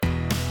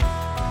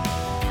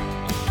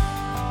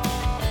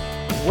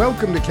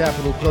Welcome to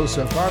Capital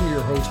Close-Up. I'm your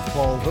host,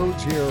 Paul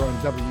Hodes, here on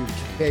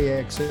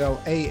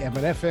WKXL AM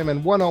and FM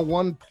and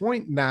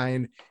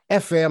 101.9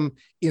 FM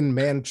in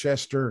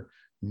Manchester,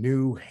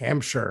 New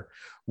Hampshire.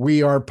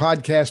 We are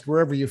podcast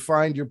wherever you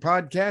find your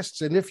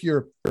podcasts. And if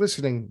you're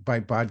listening by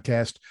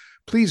podcast,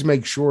 please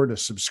make sure to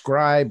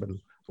subscribe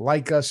and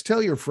like us.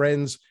 Tell your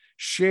friends.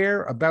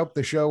 Share about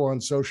the show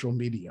on social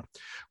media.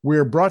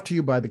 We're brought to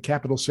you by the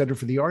Capitol Center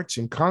for the Arts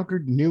in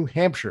Concord, New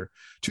Hampshire.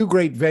 Two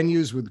great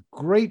venues with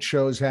great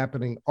shows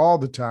happening all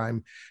the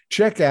time.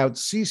 Check out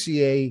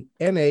ccanh.com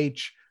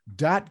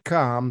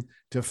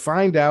to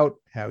find out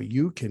how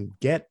you can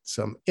get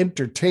some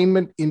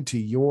entertainment into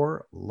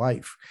your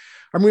life.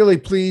 I'm really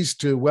pleased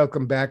to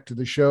welcome back to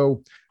the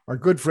show our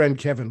good friend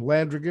Kevin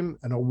Landrigan,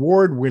 an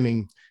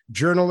award-winning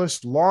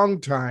journalist,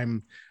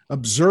 longtime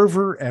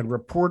observer and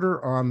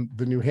reporter on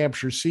the New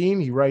Hampshire scene.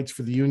 He writes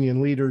for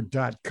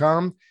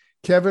theunionleader.com.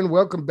 Kevin,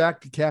 welcome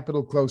back to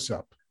Capital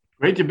Close-Up.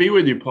 Great to be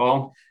with you,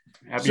 Paul.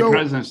 Happy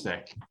President's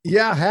Day.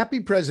 Yeah, happy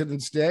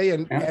President's Day.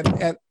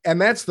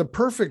 And that's the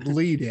perfect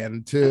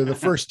lead-in to the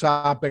first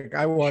topic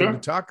I wanted to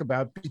talk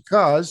about,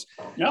 because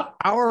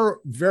our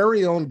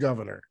very own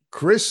governor,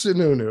 Chris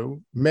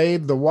Sununu,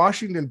 made the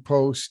Washington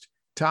Post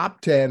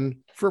top 10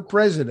 for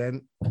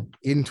president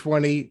in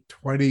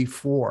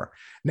 2024.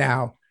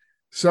 Now,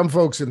 some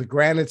folks in the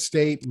Granite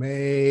State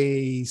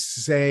may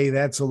say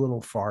that's a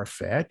little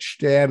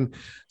far-fetched, and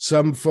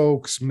some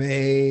folks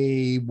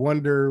may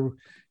wonder,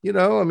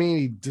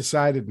 he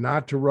decided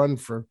not to run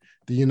for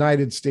the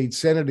United States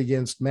Senate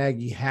against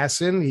Maggie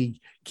Hassan.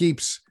 He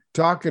keeps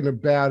talking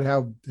about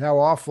how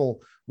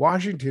awful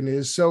Washington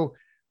is. So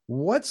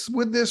what's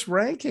with this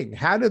ranking?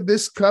 How did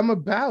this come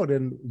about,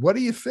 and what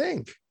do you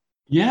think?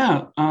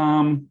 Yeah,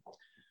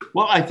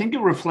 well, I think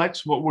it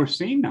reflects what we're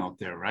seeing out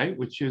there, right?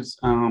 Which is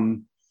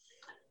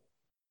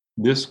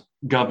this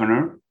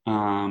governor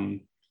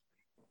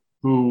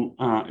who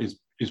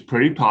is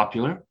pretty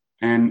popular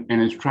and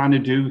is trying to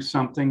do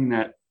something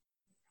that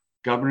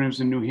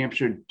governors in New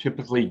Hampshire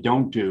typically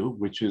don't do,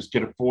 which is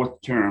get a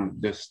fourth term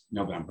this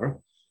November.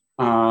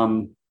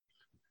 Wants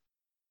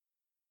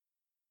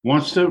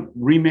to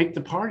remake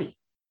the party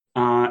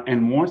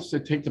and wants to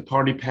take the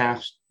party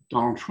past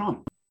Donald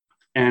Trump.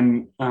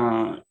 And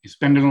he's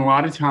spending a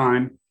lot of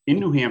time in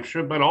New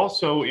Hampshire, but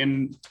also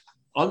in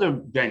other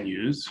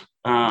venues,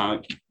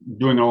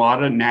 doing a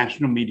lot of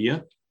national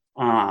media,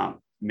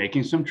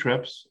 making some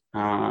trips,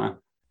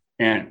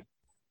 and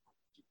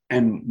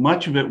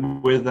much of it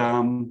with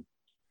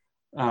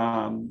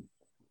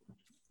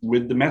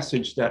the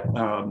message that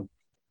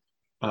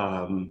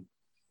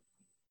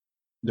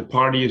the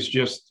party is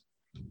just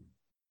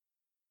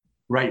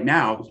right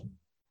now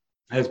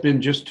has been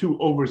just too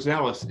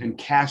overzealous in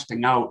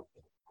casting out,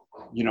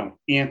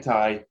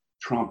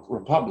 anti-Trump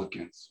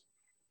Republicans.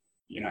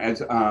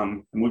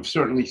 And we've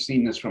certainly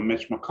seen this from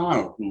Mitch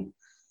McConnell, who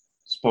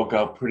spoke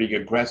out pretty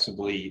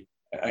aggressively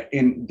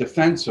in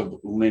defense of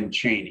Lynn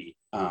Cheney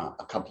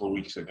a couple of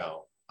weeks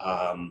ago.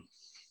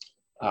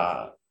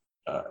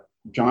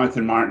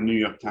 Jonathan Martin, New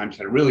York Times,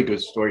 had a really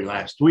good story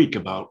last week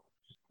about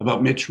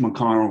Mitch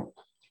McConnell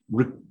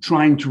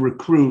trying to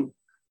recruit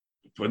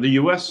for the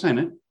U.S.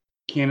 Senate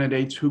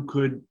candidates who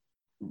could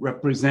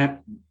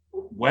represent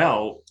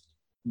well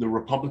the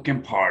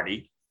Republican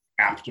Party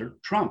after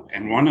Trump.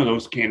 And one of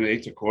those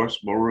candidates, of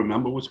course, we'll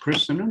remember, was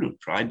Chris Sununu.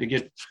 Tried to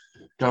get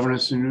Governor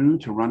Sununu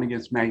to run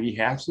against Maggie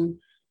Hassan.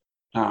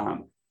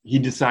 He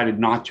decided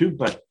not to,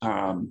 but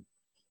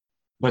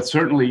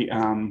certainly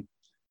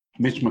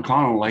Mitch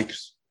McConnell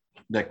likes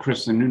that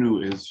Chris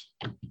Sununu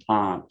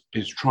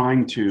is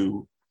trying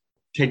to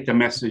take the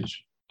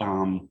message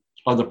of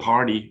the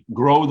party,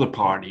 grow the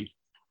party,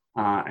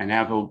 and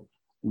have a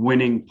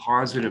winning,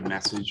 positive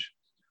message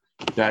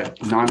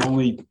that not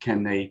only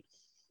can they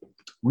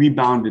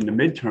rebound in the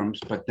midterms,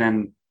 but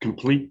then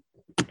complete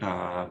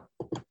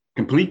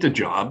the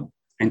job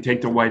and take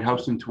the White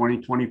House in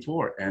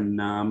 2024. And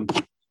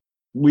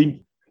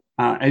we,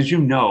 as you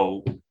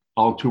know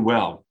all too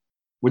well,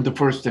 with the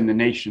first in the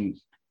nation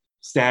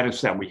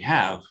status that we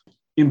have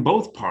in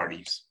both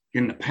parties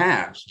in the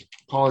past,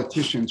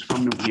 politicians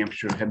from New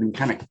Hampshire have been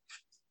kind of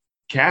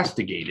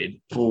castigated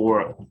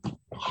for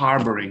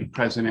harboring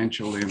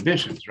presidential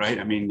ambitions, right?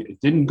 I mean, it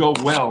didn't go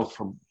well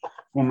for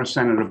former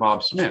Senator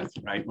Bob Smith,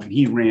 right, when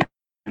he ran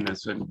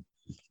as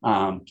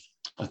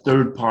a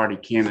third-party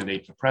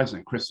candidate for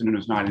president. Chris Sununu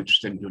is not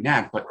interested in doing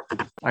that, but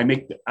I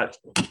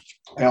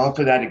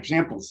offer that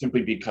example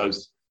simply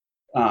because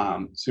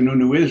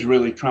Sununu is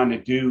really trying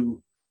to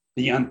do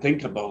the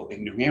unthinkable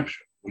in New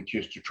Hampshire, which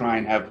is to try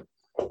and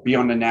be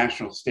on the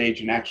national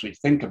stage and actually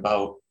think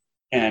about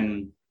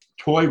and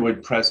toy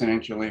with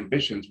presidential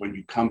ambitions when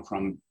you come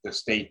from the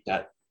state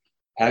that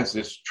has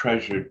this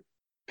treasured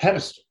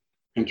pedestal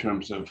in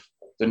terms of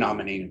the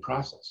nominating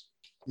process.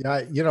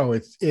 Yeah,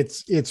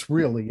 it's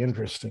really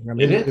interesting. I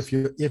mean, if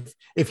you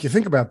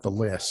think about the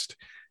list,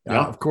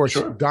 of course,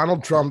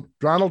 Donald Trump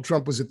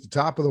was at the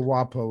top of the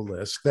WAPO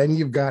list. Then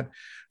you've got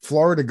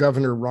Florida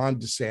Governor Ron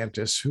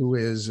DeSantis, who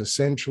is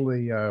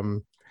essentially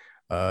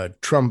a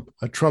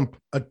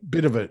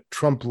bit of a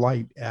Trump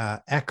light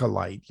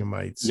acolyte, you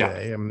might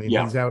say. Yeah. I mean,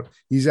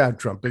 he's out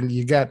Trumping.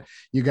 You got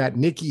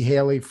Nikki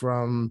Haley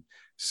from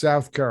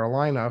South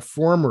Carolina,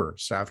 former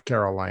South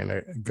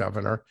Carolina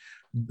governor,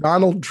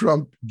 Donald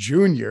Trump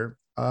Jr.,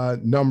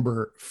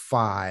 number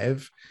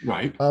 5.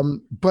 Right.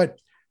 But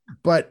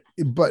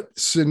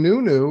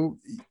Sununu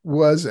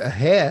was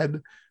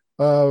ahead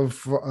of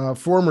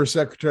former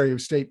Secretary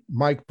of State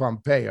Mike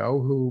Pompeo,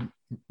 who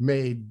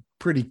made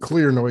pretty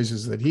clear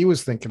noises that he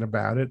was thinking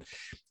about it.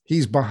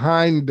 He's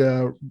behind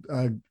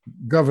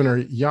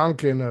Governor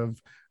Youngkin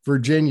of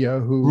Virginia,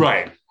 who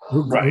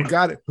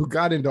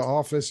got into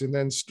office and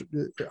then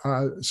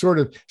sort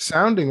of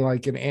sounding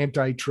like an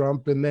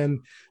anti-Trump, and then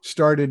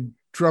started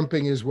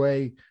trumping his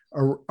way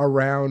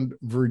around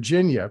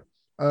Virginia.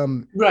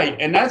 Right,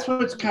 and that's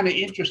what's kind of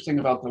interesting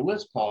about the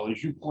list, Paul,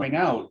 as you point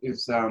out,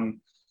 is a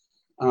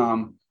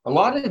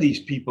lot of these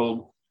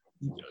people,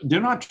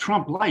 they're not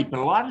Trump light, but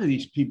a lot of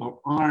these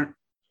people aren't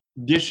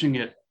dishing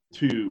it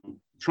to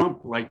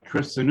Trump like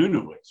Chris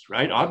Sununu is,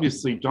 right?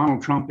 Obviously,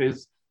 Donald Trump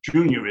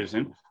Jr.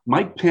 isn't.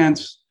 Mike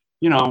Pence,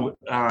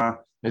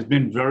 has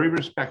been very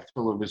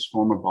respectful of his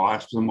former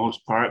boss for the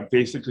most part.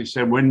 Basically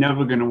said, we're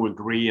never going to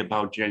agree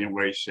about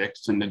January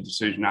 6th and the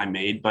decision I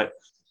made. But,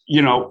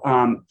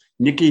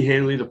 Nikki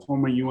Haley, the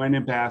former UN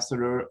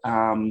ambassador,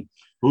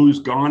 who's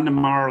gone to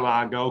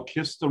Mar-a-Lago,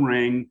 kissed the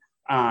ring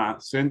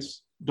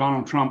since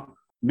Donald Trump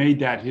made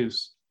that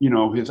his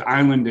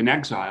island in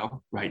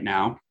exile right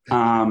now.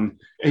 Ron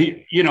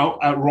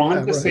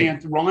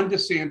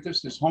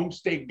DeSantis, his home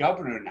state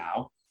governor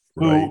now,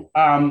 who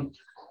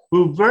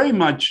very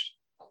much,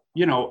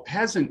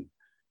 isn't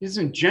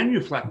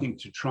genuflecting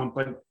to Trump,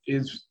 but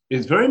is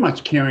very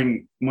much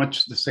carrying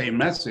much the same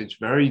message,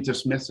 very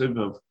dismissive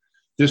of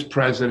this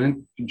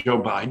president,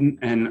 Joe Biden,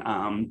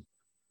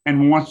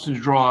 and wants to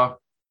draw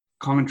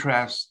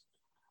contrast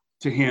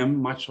to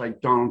him, much like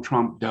Donald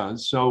Trump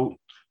does. So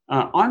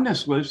on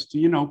this list,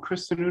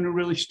 Chris Sununu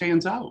really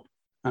stands out.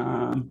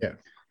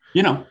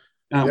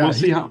 We'll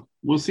see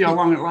how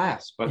long it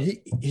lasts. But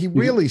he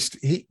really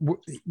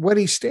what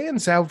he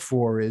stands out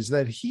for is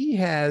that he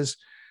has,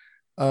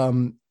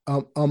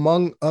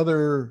 among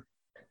other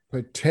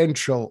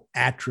potential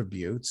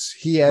attributes,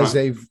 he has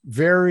a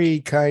very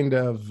kind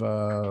of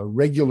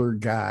regular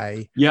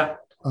guy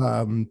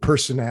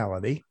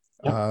personality.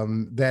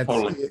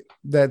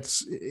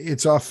 That's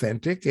it's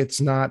authentic. It's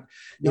not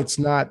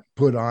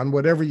put on.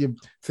 Whatever you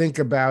think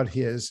about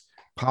his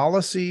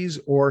policies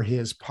or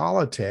his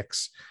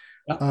politics,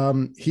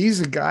 he's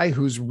a guy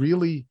who's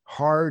really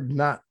hard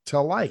not to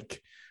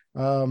like.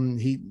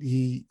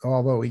 He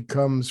although he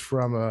comes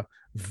from a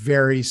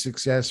very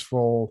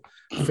successful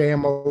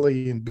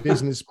family and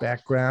business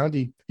background,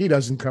 he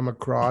doesn't come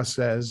across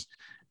as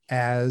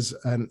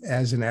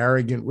an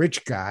arrogant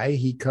rich guy.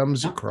 He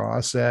comes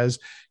across as,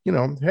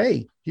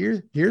 hey,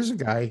 here's a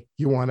guy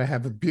you want to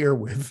have a beer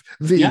with.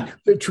 The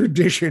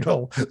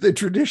traditional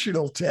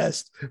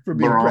test for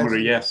being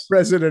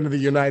president of the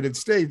United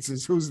States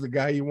is who's the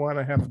guy you want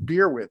to have a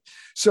beer with.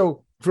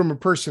 So from a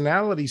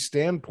personality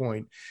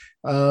standpoint,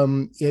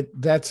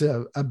 that's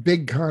a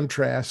big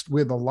contrast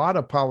with a lot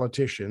of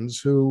politicians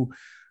who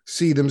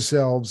see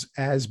themselves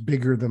as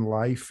bigger than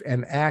life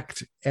and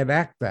act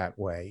that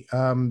way.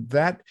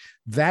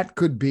 That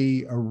could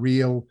be a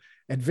real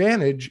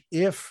advantage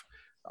if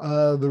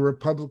the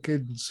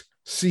Republicans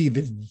see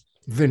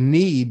the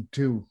need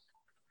to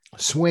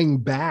swing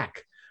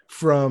back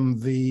from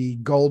the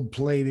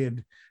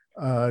gold-plated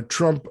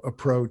Trump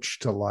approach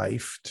to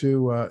life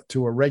to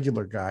a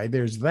regular guy.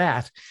 There's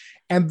that,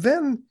 and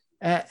then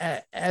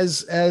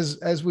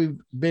as we've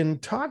been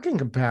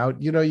talking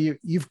about,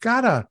 you've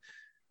got to.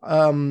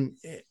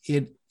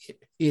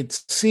 It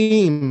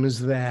seems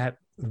that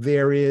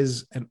there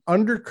is an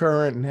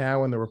undercurrent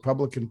now in the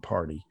Republican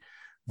Party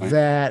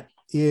that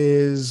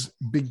is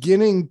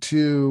beginning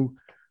to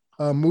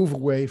move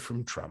away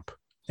from Trump.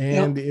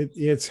 And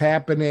it's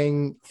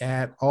happening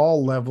at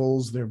all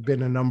levels. There have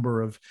been a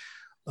number of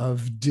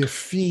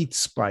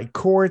defeats by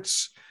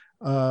courts,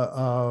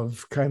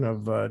 of kind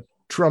of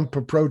Trump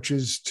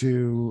approaches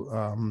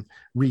to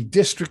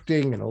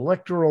redistricting and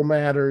electoral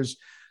matters.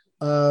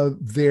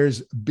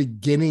 There's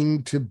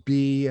beginning to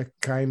be a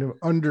kind of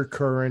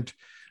undercurrent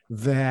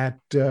that,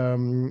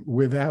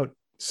 without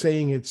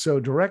saying it so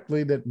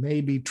directly, that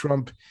maybe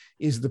Trump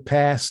is the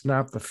past,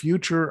 not the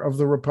future of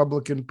the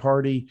Republican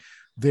Party.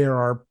 There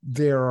are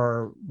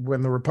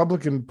when the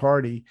Republican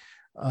Party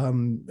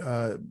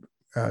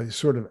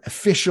sort of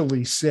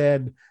officially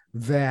said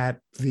that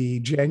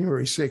the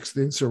January 6th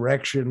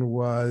insurrection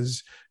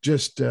was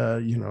just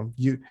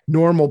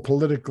normal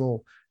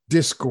political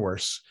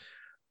discourse.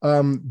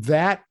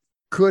 That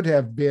could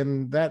have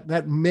been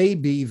that may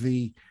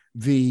be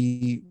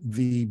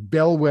the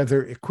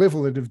bellwether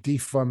equivalent of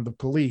defund the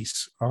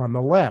police on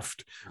the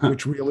left,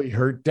 which really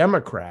hurt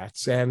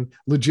Democrats, and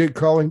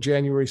calling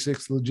January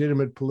 6th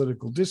legitimate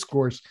political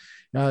discourse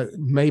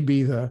may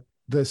be the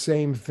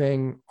same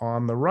thing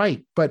on the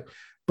right. But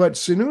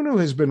Sununu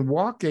has been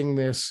walking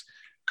this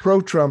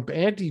pro-Trump,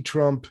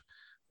 anti-Trump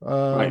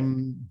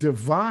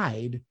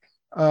divide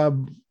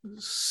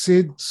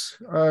since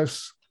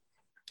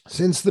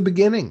the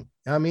beginning.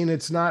 I mean,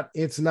 it's not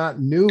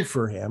new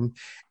for him,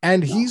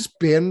 and he's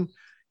been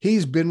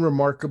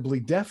remarkably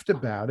deft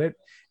about it.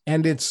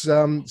 And it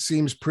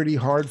seems pretty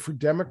hard for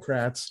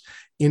Democrats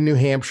in New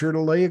Hampshire to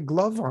lay a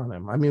glove on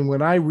him. I mean,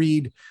 when I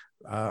read,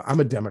 I'm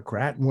a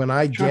Democrat, and when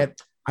I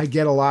get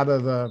a lot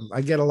of the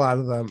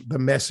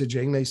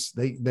messaging.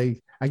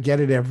 I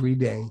get it every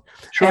day,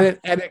 and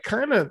it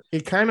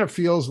kind of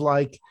feels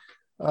like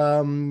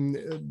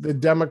the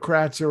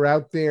Democrats are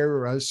out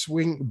there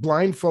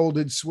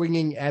blindfolded,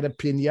 swinging at a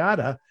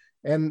piñata,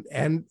 and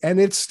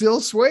it's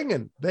still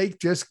swinging. They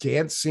just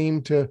can't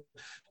seem to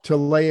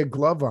lay a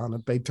glove on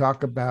it. They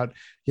talk about,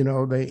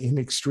 in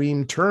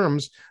extreme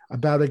terms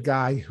about a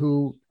guy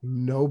who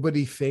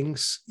nobody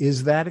thinks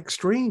is that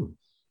extreme.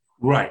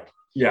 Right.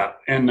 Yeah.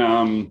 And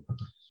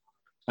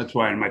that's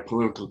why in my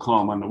political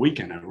column on the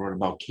weekend, I wrote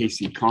about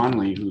Casey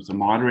Conley, who's a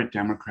moderate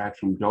Democrat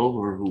from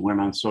Dover, who went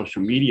on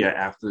social media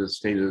after the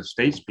State of the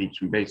State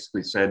speech and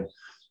basically said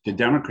to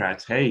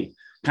Democrats, hey,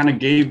 kind of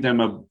gave them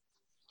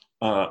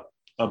a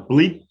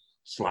bleep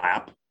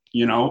slap,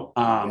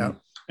 and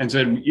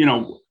said,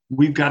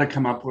 we've got to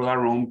come up with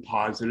our own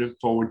positive,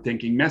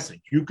 forward-thinking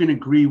message. You can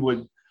agree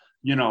with,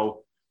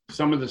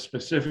 some of the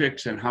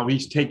specifics and how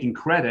he's taking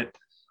credit,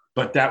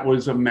 but that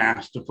was a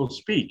masterful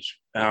speech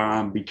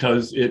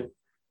because it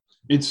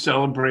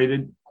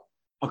celebrated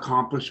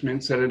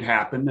accomplishments that had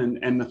happened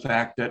and the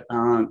fact that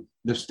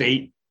the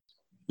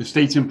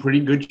state's in pretty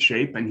good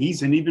shape, and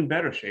he's in even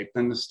better shape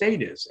than the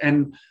state is.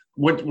 And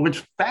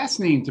what's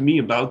fascinating to me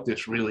about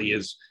this really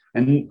is,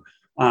 and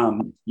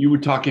you were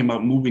talking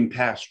about moving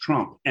past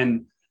Trump,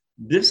 and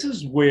this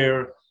is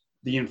where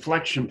the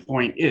inflection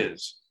point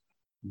is.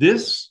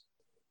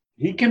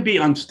 He can be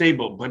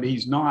unstable, but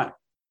he's not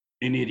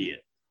an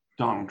idiot,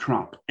 Donald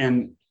Trump.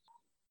 And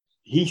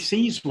he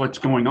sees what's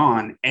going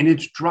on, and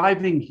it's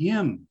driving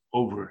him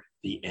over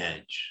the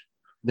edge.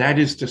 That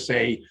is to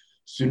say,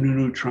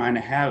 Sununu trying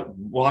to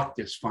walk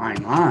this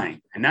fine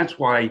line. And that's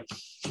why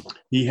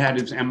he had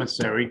his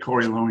emissary,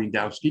 Corey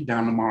Lewandowski,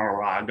 down to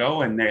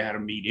Mar-a-Lago, and they had a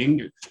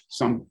meeting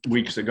some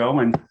weeks ago.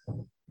 And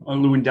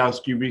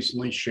Lewandowski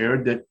recently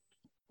shared that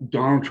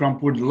Donald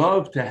Trump would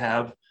love to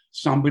have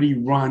somebody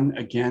run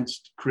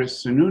against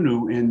Chris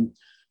Sununu in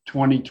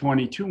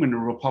 2022 in the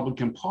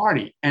Republican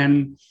Party.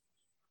 And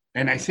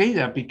I say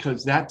that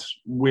because that's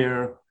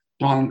where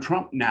Donald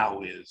Trump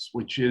now is,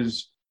 which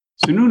is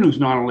Sununu's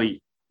not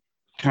only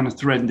kind of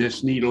threading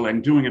this needle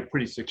and doing it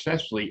pretty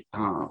successfully,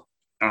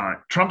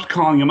 Trump's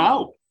calling him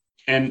out.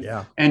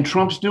 And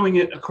Trump's doing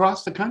it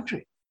across the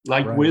country,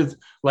 with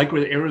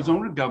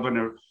Arizona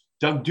Governor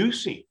Doug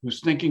Ducey, who's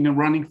thinking of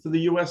running for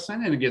the U.S.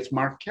 Senate against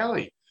Mark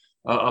Kelly,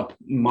 a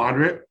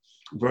moderate,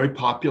 very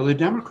popular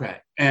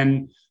Democrat.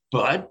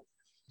 But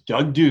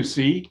Doug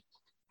Ducey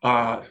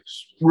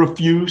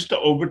refused to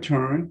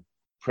overturn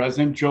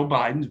President Joe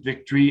Biden's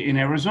victory in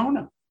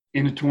Arizona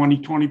in the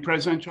 2020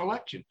 presidential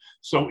election.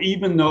 So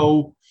even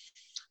though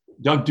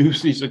Doug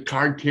Ducey's a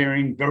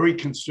card-carrying, very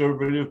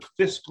conservative,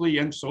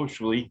 fiscally and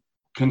socially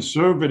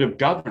conservative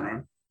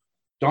governor,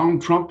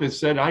 Donald Trump has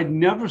said, I'd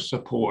never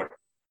support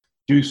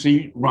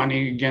Ducey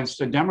running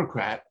against a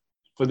Democrat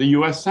for the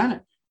U.S.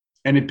 Senate.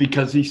 And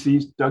because he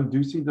sees Doug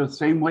Ducey the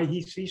same way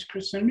he sees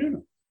Chris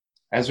Sununu,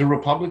 as a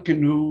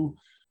Republican who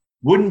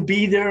wouldn't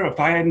be there if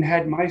I hadn't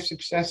had my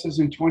successes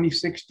in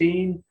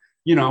 2016,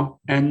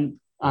 and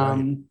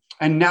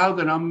now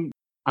that I'm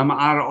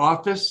out of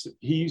office,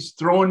 he's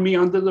throwing me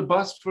under the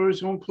bus for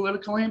his own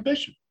political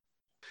ambition.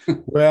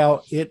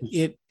 Well,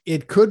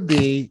 it could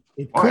be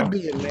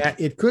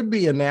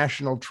a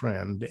national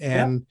trend,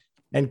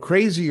 and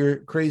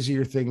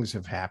crazier things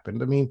have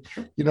happened. I mean,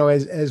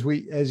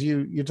 as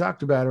you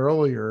talked about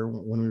earlier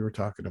when we were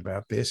talking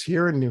about this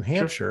here in New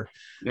Hampshire,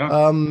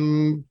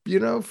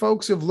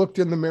 folks have looked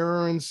in the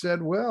mirror and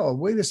said, well,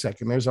 wait a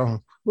second, there's a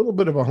little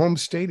bit of a home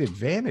state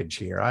advantage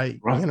here. I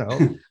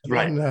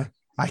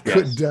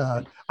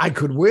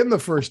could win the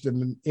first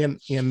in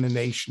the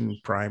nation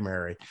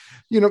primary.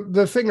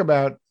 The thing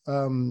about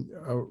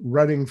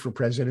running for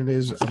president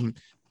is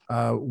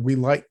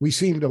we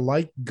seem to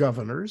like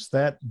governors.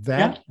 That's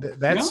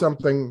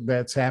something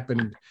that's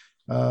happened.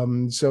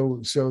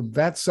 So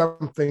that's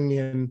something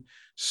in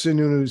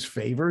Sununu's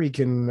favor. He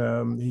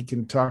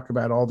can talk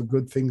about all the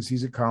good things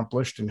he's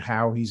accomplished and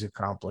how he's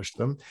accomplished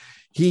them.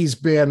 He's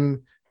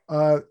been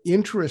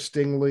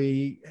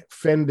interestingly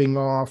fending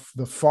off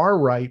the far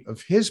right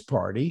of his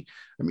party.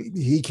 I mean,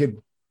 he could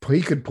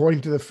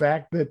point to the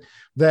fact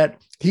that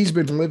he's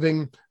been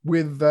living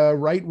with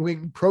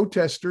right-wing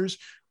protesters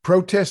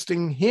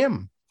protesting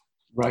him,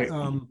 right.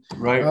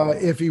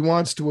 If he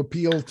wants to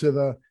appeal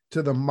to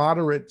the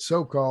moderate,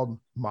 so-called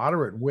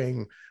moderate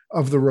wing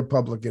of the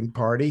Republican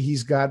Party,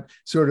 he's got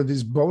sort of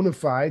his bona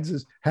fides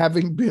as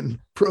having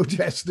been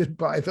protested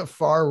by the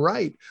far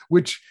right,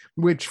 which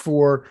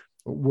for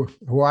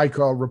who I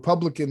call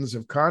Republicans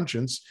of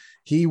conscience,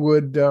 he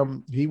would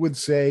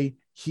say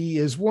he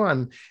is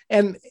one.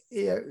 And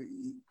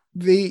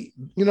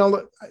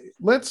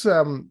let's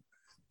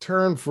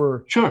turn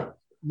for sure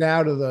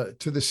now to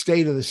the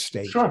state of the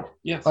state. Sure.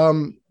 Yes.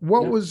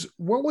 What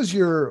was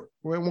your?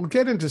 We'll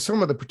get into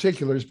some of the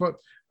particulars, but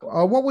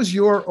what was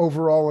your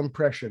overall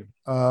impression?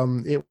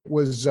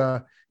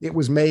 It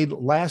was made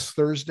last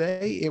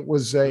Thursday. It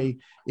was a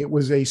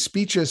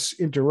specious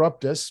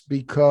interruptus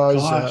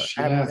because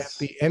at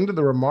the end of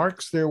the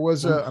remarks there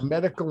was a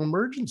medical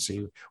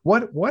emergency.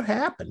 What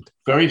happened?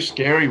 Very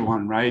scary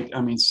one, right?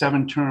 I mean,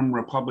 7-term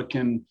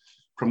Republican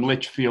from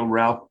Litchfield,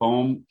 Ralph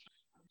Boehm.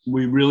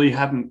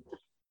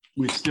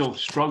 We still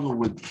struggle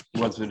with,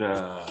 was it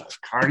a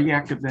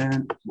cardiac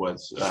event?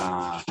 Was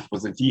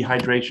it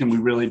dehydration? We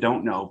really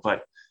don't know,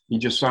 but he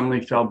just suddenly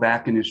fell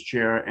back in his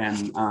chair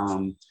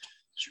and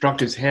struck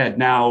his head.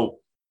 Now,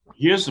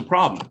 here's the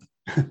problem.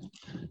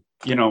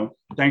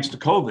 Thanks to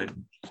COVID,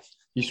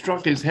 he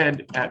struck his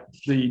head at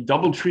the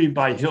DoubleTree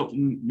by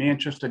Hilton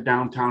Manchester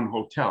Downtown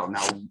Hotel,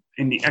 now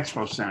in the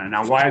Expo Center.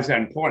 Now, why is that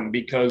important?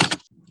 Because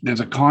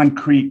there's a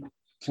concrete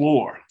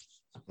floor,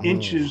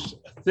 inches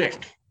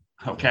thick,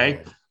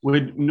 okay?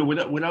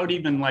 Without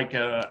even like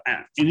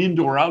an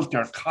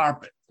indoor-outdoor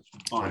carpet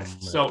on it.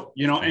 So,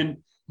 and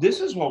this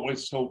is what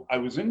was so, I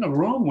was in the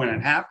room when it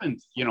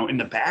happened, in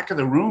the back of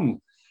the room.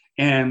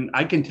 And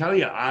I can tell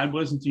you, I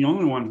wasn't the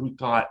only one who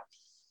thought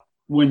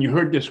when you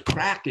heard this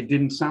crack, it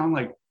didn't sound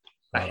like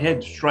a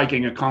head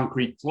striking a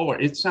concrete floor.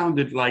 It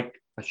sounded like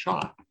a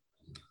shot.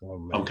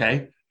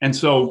 Okay. And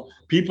so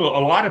a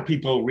lot of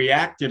people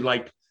reacted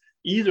like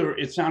either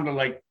it sounded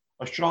like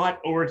a shot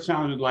or it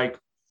sounded like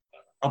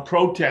a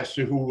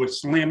protester who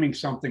was slamming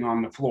something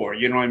on the floor,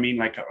 you know what I mean?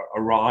 Like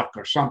a rock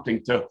or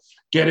something to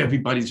get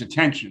everybody's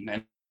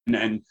attention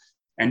and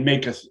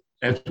make us,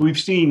 as we've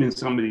seen in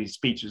some of these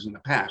speeches in the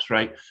past,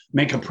 right?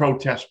 Make a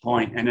protest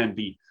point and then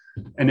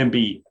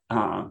be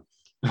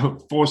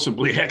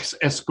forcibly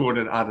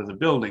escorted out of the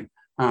building.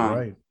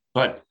 Right.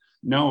 But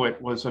no,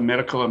 it was a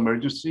medical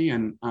emergency,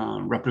 and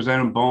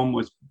Representative Boehm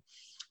was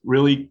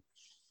really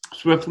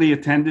swiftly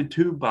attended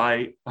to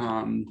by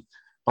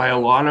a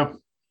lot of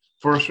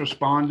first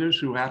responders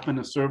who happen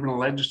to serve in the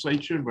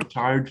legislature,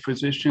 retired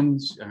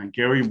physicians,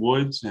 Gary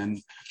Woods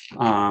and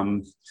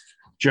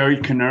Jerry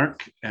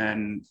Knirk,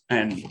 and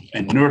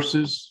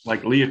nurses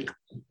like Leah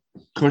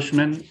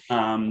Cushman.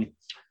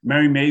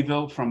 Mary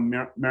Mayville from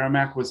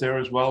Merrimack was there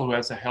as well, who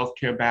has a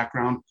healthcare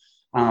background.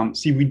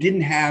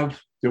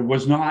 There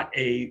was not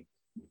an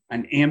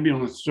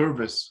ambulance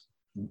service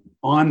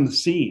on the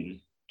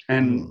scene.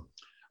 And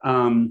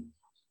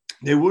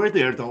they were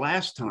there the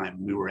last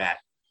time we were at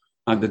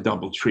the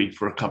DoubleTree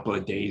for a couple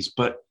of days.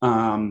 But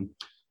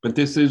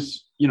this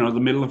is, the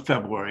middle of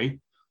February,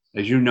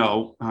 as you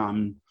know,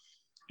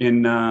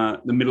 in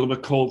the middle of a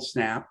cold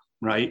snap,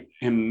 right?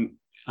 And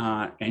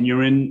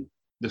you're in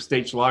the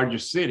state's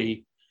largest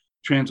city.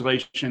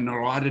 Translation,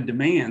 a lot of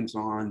demands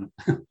on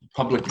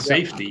public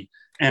safety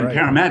and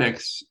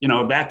paramedics,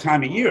 that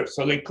time of year.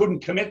 So they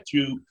couldn't commit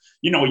to,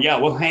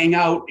 we'll hang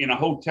out in a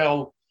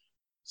hotel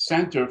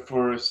center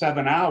for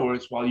 7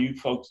 hours while you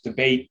folks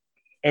debate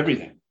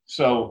everything.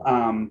 So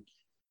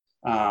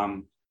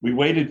we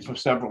waited for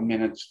several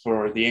minutes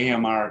for the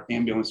AMR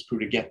ambulance crew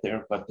to get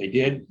there, but they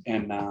did.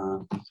 And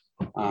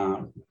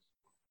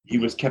he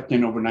was kept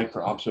in overnight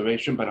for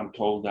observation, but I'm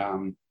told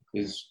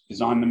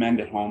is on the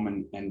mend at home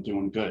and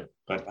doing good.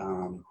 But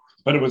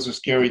it was a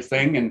scary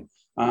thing.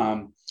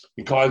 And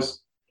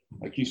because,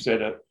 like you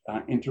said,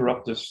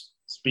 interrupt this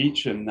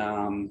speech,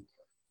 and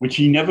which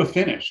he never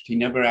finished. He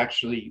never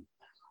actually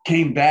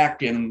came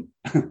back and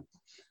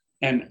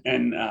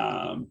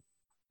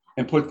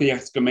put the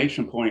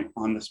exclamation point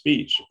on the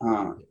speech.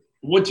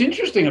 What's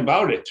interesting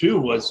about it too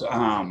was,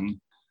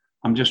 I'm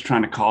just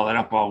trying to call it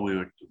up while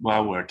we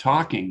were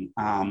talking.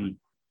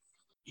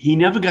 He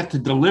never got to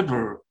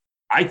deliver,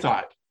 I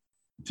thought,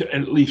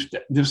 at least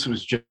this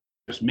was just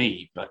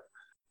me, but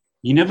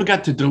he never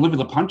got to deliver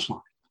the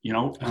punchline,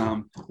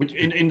 which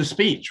in the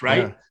speech,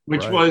 right? Yeah,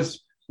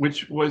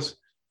 which was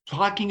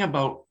talking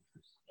about,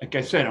 like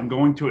I said, I'm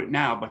going to it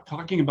now, but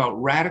talking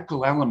about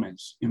radical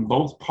elements in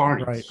both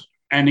parties. Right.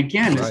 And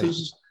again, this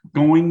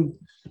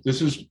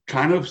is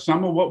kind of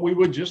some of what we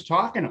were just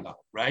talking about,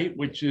 right?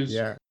 Which is,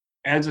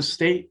 as a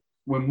state,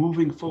 we're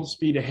moving full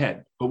speed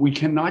ahead, but we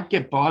cannot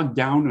get bogged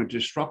down or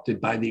disrupted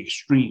by the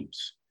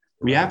extremes.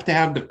 We have to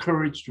have the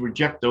courage to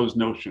reject those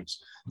notions.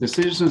 The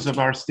citizens of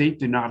our state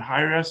did not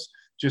hire us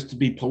just to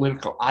be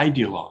political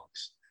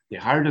ideologues. They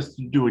hired us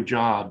to do a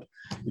job.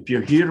 If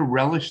you're here to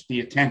relish the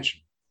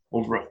attention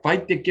over a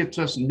fight that gets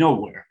us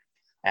nowhere,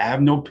 I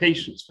have no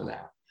patience for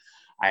that.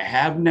 I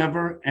have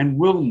never and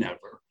will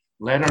never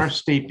let our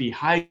state be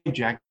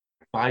hijacked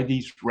by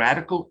these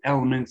radical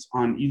elements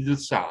on either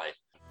side.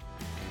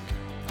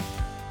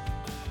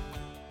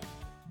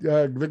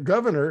 The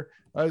governor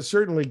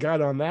certainly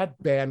got on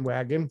that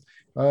bandwagon.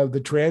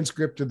 The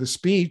transcript of the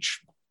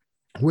speech,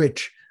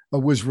 which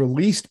was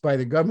released by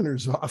the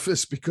governor's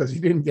office because he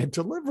didn't get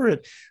to deliver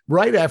it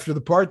right after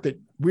the part that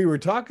we were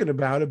talking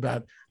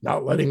about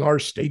not letting our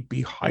state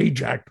be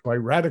hijacked by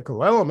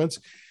radical elements.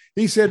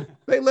 He said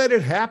they let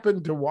it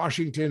happen to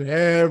Washington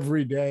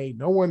every day.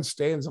 No one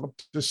stands up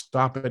to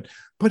stop it.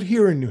 But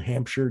here in New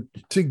Hampshire,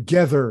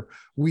 together,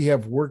 we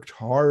have worked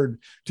hard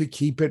to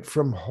keep it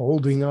from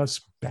holding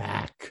us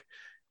back.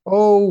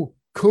 Oh,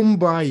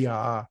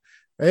 kumbaya.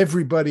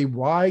 Everybody,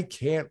 why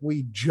can't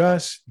we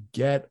just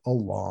get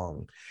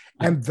along?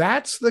 And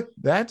that's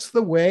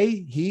the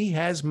way he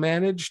has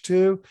managed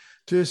to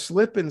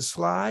slip and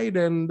slide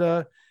and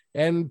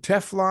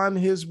Teflon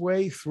his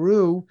way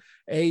through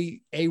a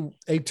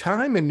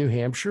time in New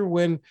Hampshire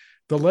when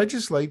the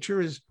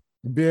legislature has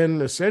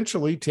been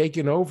essentially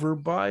taken over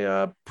by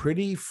a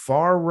pretty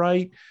far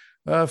right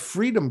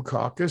Freedom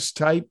Caucus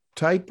type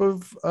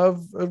of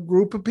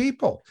group of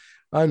people.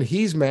 And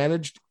he's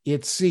managed,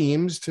 it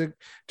seems, to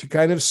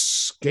kind of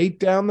skate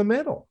down the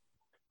middle.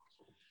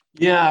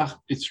 Yeah,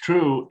 it's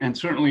true. And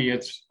certainly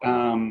it's,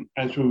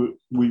 as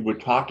we were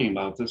talking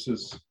about, this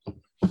is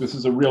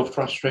a real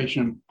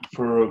frustration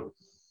for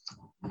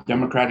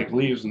Democratic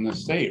leaders in the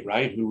state,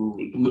 right?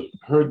 Who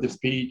heard the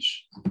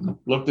speech,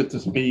 looked at the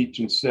speech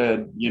and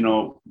said,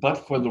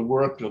 but for the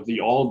work of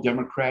the all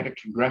Democratic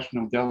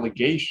congressional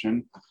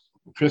delegation,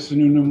 Chris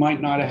Sununu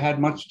might not have had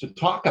much to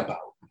talk about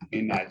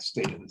in that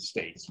State of the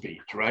State speech,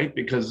 right?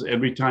 Because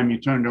every time you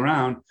turned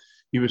around,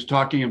 he was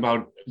talking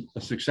about the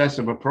success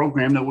of a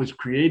program that was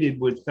created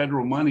with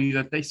federal money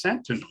that they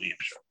sent to New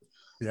Hampshire.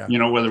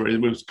 Yeah. Whether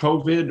it was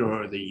COVID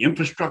or the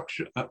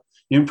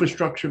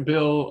infrastructure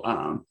bill,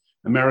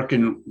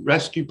 American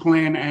Rescue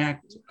Plan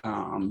Act,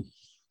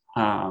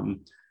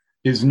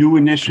 his new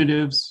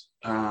initiatives,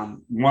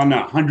 won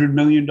 $100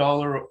 million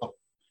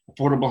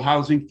affordable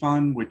housing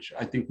fund, which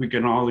I think we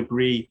can all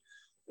agree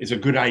is a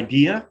good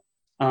idea.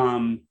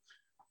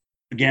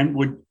 Again,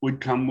 would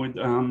come with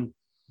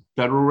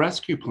federal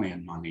rescue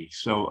plan money.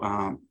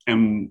 So,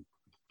 and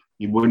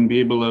you wouldn't be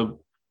able to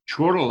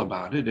chortle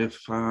about it if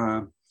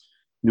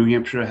New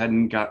Hampshire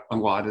hadn't got a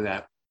lot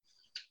of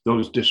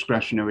those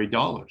discretionary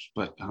dollars.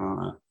 But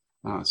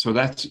so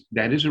that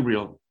is a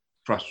real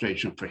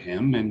frustration for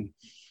him. And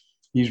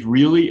he's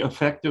really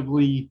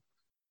effectively,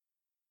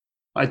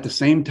 at the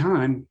same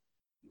time,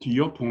 to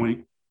your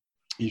point,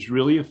 he's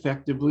really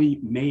effectively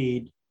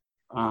made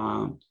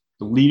the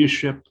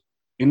leadership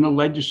in the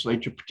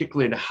legislature,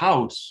 particularly the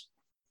House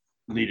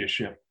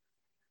leadership,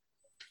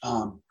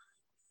 a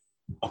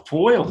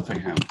foil for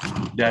him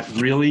that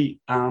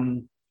really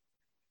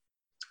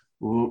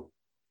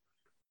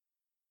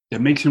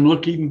that makes him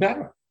look even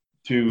better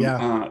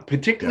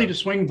particularly to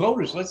swing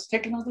voters. Let's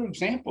take another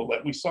example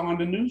that we saw in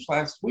the news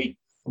last week: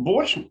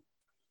 abortion.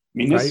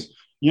 This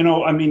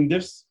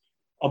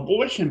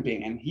abortion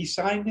ban he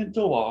signed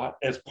into law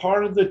as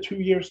part of the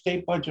 2-year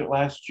state budget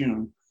last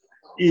June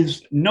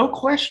is, no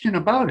question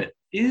about it,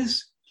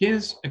 is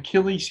his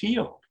Achilles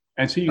heel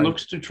as he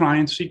looks to try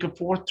and seek a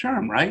fourth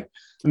term, right?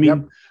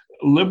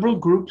 Liberal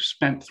groups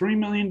spent $3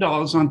 million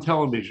on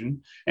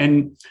television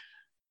and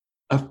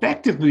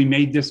effectively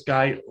made this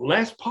guy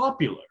less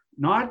popular,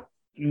 not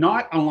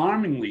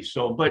alarmingly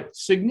so, but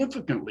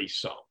significantly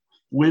so,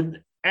 with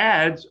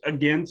ads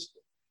against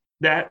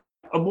that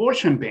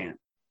abortion ban.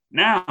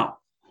 Now,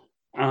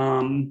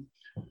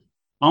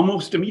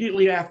 almost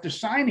immediately after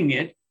signing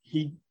it,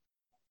 he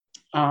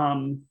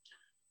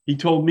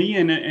told me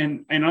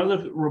and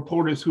other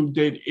reporters who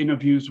did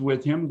interviews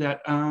with him that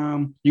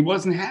he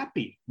wasn't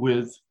happy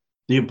with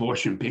the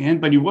abortion ban,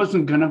 but he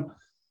wasn't going to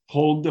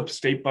hold the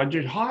state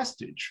budget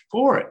hostage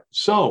for it.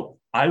 So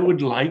I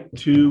would like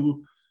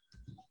that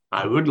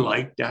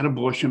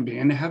abortion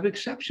ban to have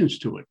exceptions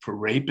to it for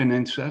rape and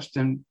incest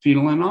and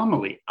fetal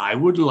anomaly. I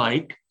would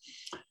like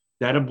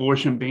that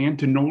abortion ban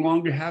to no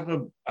longer have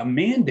a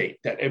mandate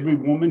that every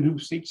woman who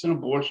seeks an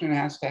abortion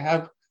has to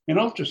have an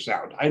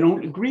ultrasound. I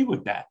don't agree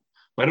with that,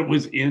 but it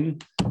was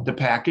in the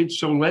package.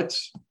 So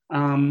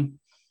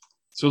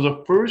so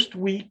the first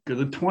week of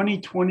the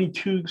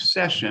 2022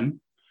 session,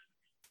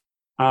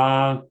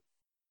 there's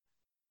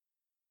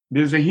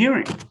a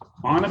hearing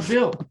on a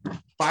bill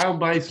filed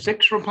by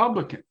 6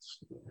 Republicans,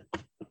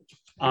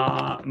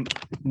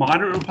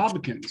 moderate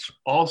Republicans,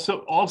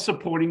 all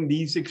supporting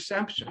these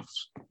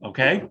exemptions,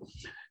 okay?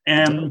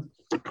 And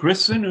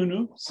Chris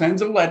Sununu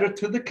sends a letter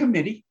to the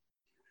committee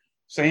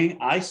saying,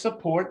 I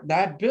support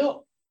that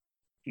bill.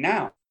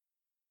 Now,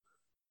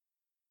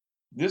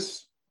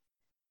 this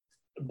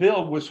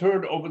bill was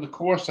heard over the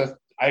course of,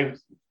 I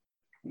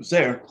was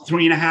there,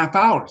 3.5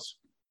 hours.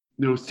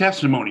 There was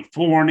testimony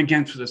for and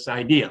against this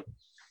idea.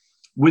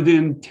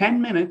 Within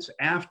 10 minutes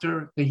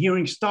after the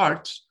hearing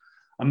starts,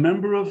 a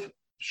member of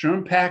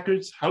Sherm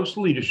Packard's House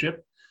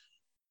leadership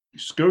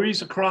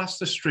scurries across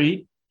the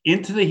street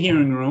into the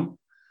hearing room.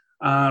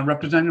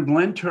 Representative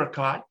Len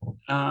Turcott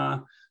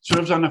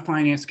serves on the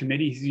Finance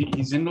Committee.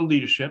 He's in the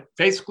leadership.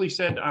 Basically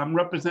said, I'm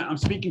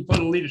speaking for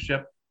the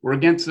leadership. We're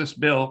against this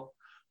bill.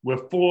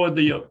 We're for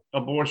the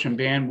abortion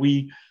ban.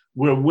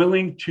 We're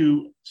willing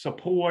to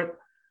support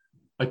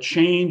a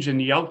change in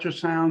the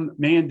ultrasound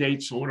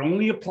mandate so it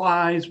only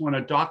applies when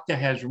a doctor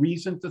has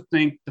reason to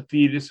think the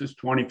fetus is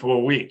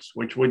 24 weeks,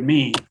 which would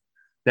mean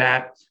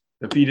that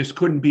the fetus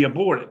couldn't be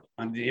aborted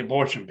under the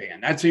abortion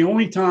ban. That's the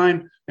only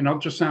time an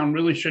ultrasound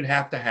really should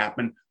have to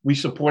happen. We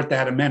support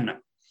that amendment.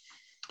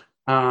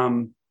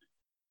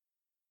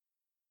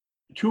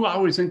 2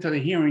 hours into the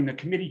hearing, the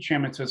committee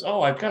chairman says,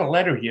 "Oh, I've got a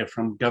letter here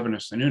from Governor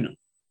Sununu,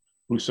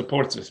 who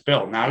supports this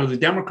bill." Now the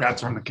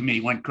Democrats on the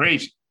committee went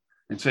crazy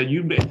and said,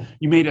 you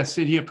made us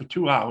sit here for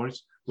 2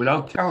 hours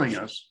without telling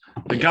us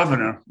the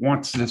governor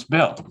wants this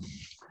bill.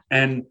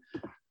 And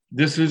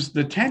this is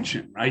the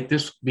tension, right?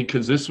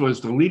 Because this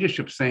was the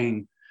leadership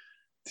saying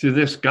to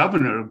this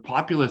governor,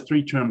 popular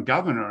 3-term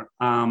governor,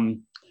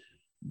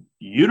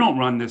 you don't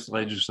run this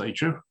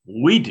legislature,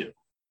 we do.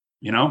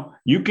 You know,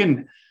 you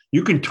can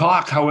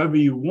talk however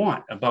you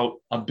want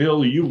about a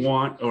bill you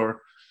want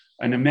or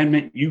an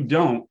amendment you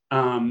don't.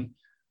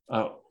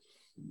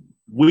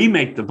 We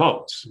make the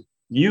votes.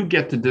 You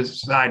get to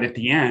decide at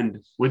the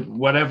end with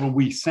whatever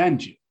we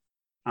send you.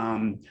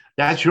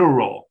 That's your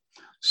role.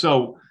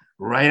 So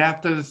right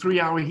after the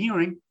 3-hour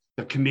hearing,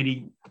 the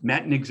committee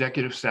met in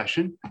executive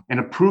session and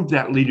approved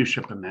that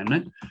leadership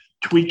amendment,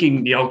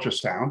 tweaking the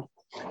ultrasound.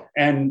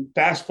 And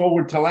fast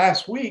forward to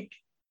last week,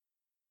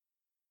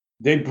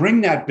 they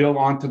bring that bill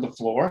onto the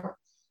floor.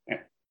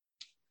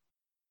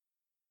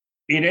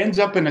 It ends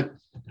up in a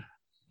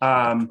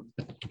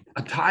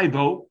tie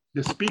vote.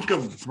 The speaker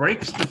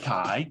breaks the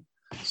tie,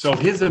 so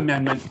his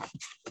amendment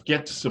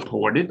gets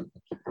supported.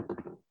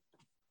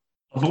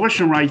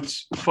 Abortion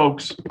rights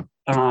folks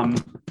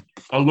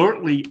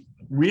alertly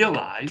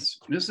realize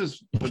this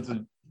is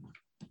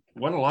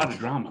what a lot of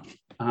drama.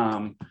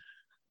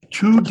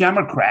 2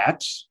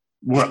 Democrats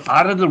were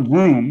out of the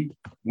room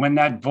when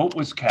that vote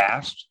was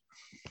cast.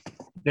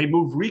 They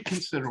move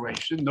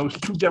reconsideration. Those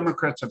 2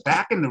 Democrats are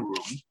back in the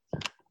room.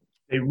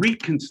 They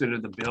reconsider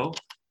the bill.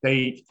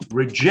 They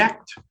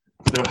reject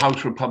the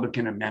House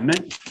Republican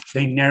amendment.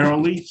 They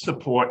narrowly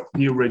support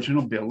the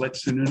original bill that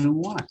Sununu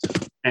wants.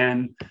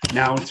 And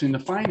now it's in the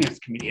Finance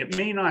Committee. It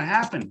may not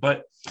happen,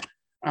 but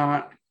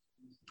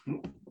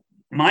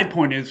my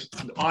point is,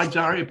 the odds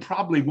are it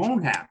probably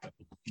won't happen.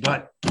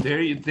 But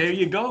there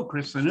you go,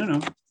 Chris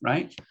Sununu,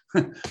 right?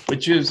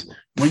 Which is,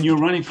 when you're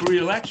running for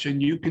re-election,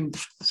 you can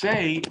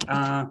say,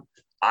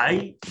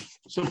 I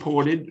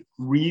supported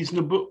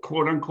reasonable,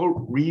 quote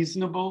unquote,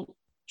 reasonable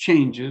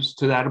changes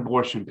to that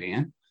abortion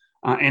ban.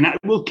 And I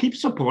will keep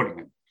supporting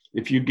it.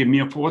 If you give me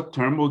a 4th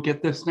term, we'll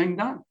get this thing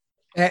done.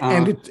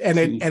 And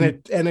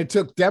it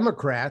took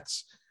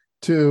Democrats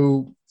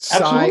to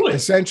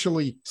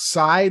essentially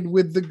side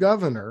with the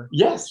governor.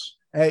 Yes.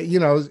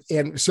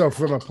 And so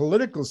from a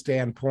political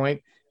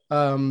standpoint,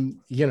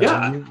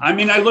 Yeah, I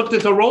mean, I looked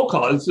at the roll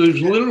call.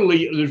 There's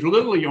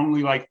literally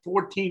only like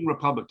 14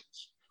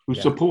 Republicans who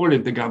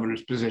supported the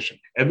governor's position.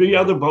 Every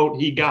other vote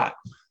he got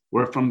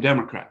were from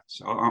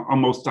Democrats,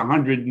 almost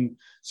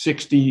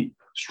 160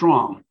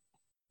 strong,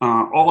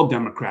 all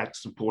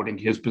Democrats supporting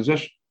his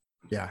position.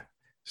 Yeah.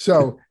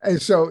 So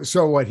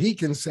what he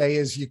can say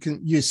is,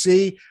 you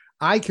see,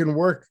 I can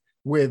work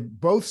with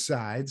both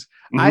sides.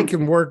 Mm-hmm. I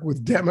can work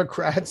with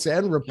Democrats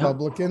and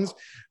Republicans.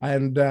 Yeah.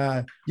 And,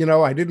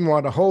 I didn't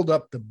want to hold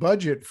up the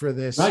budget for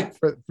this,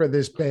 for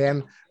this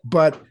ban,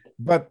 but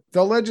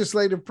the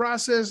legislative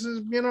process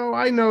is,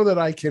 I know that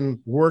I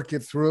can work it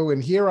through.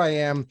 And here I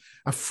am,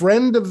 a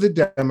friend of the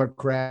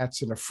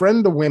Democrats and a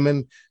friend of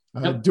women,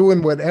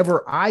 doing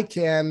whatever I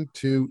can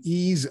to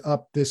ease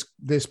up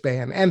this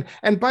ban.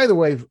 And by the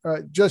way,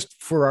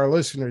 just for our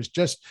listeners,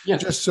 just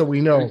so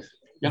we know,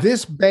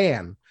 this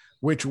ban,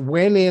 which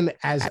went in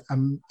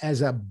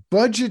as a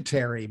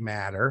budgetary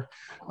matter,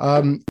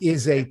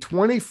 is a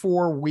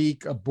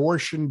 24-week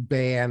abortion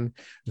ban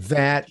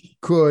that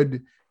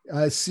could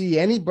see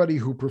anybody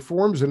who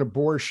performs an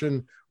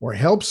abortion or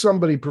helps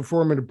somebody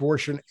perform an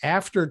abortion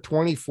after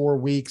 24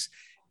 weeks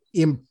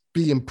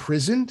be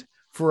imprisoned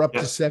for up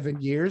to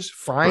 7 years,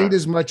 fined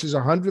as much as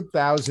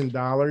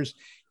 $100,000,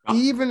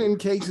 even in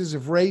cases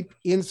of rape,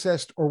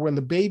 incest, or when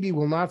the baby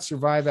will not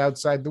survive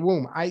outside the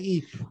womb,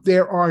 i.e.,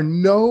 there are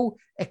no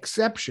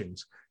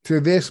exceptions to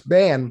this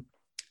ban.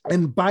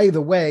 And by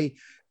the way,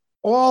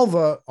 all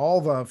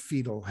the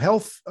fetal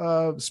health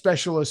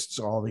specialists,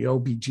 all the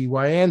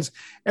OBGYNs,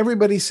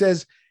 everybody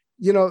says,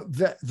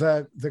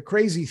 the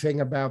crazy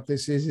thing about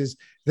this is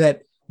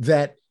that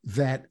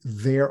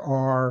there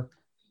are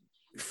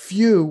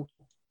few,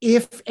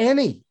 if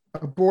any,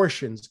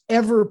 abortions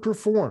ever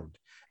performed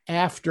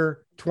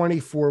after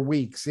 24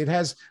 weeks. It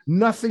has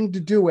nothing to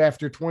do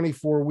after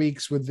 24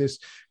 weeks with this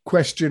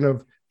question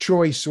of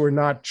choice or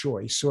not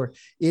choice, or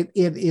it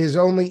is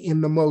only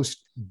in the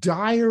most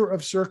dire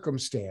of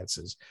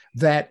circumstances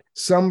that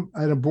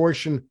an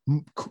abortion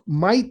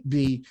might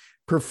be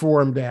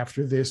performed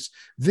after this.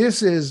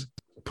 This is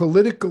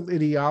political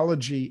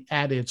ideology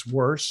at its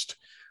worst.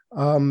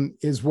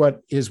 Is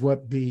what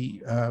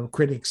the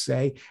critics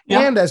say.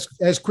 Yeah. And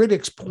as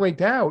critics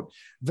point out,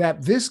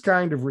 that this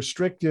kind of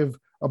restrictive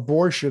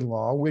abortion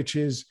law, which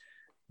is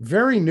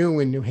very new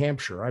in New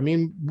Hampshire. I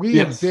mean, we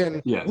have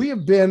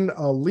been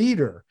a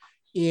leader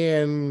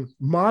in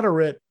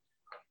moderate,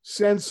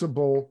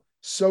 sensible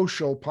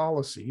social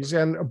policies,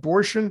 and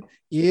abortion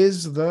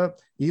is the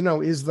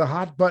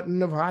hot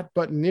button of hot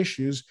button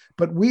issues.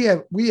 But we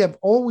have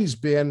always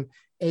been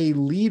a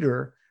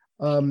leader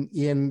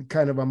in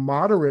kind of a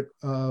moderate,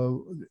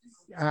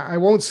 I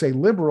won't say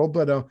liberal,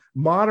 but a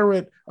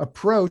moderate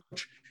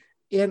approach.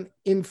 And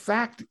in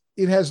fact,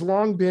 it has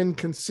long been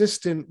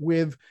consistent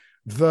with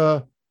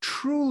the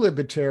true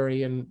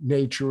libertarian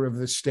nature of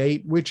the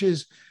state, which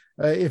is,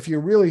 if you're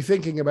really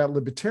thinking about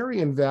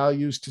libertarian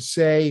values, to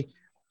say,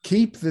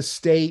 keep the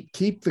state,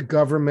 keep the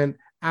government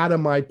out of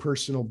my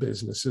personal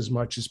business as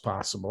much as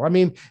possible. I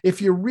mean,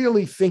 if you're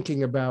really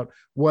thinking about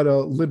what a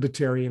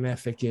libertarian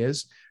ethic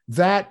is,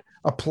 that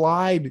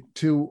applied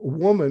to a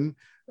woman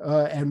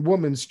and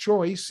woman's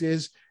choice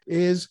is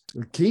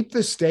keep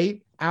the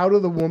state out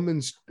of the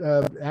woman's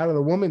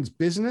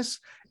business.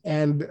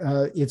 And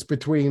it's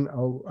between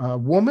a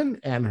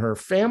woman and her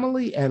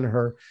family and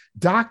her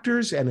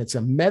doctors, and it's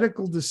a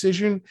medical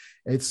decision.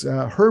 It's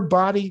her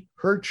body,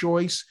 her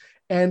choice.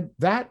 And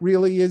that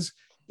really is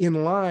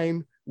in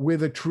line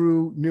with a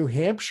true New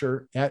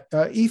Hampshire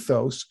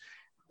ethos.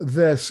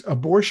 This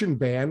abortion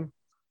ban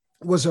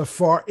is a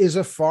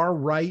far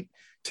right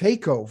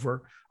takeover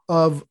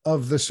of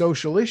the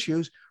social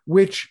issues,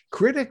 which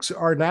critics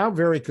are now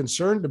very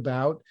concerned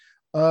about,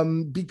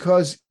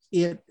 because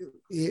the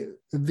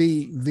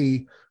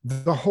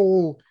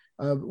whole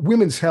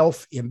women's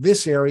health in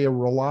this area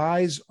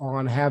relies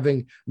on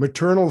having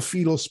maternal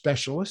fetal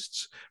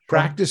specialists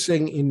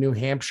practicing in New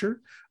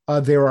Hampshire.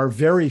 There are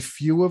very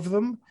few of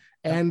them,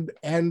 and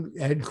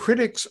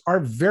critics are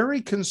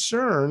very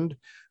concerned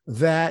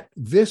that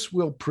this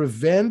will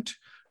prevent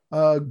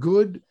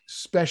good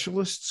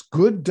specialists,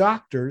 good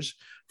doctors,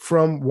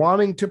 from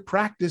wanting to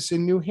practice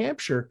in New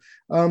Hampshire.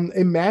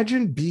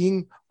 Imagine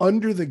being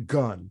under the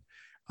gun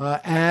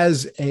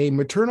as a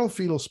maternal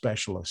fetal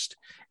specialist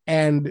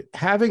and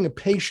having a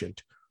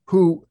patient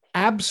who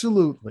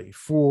absolutely,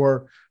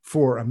 for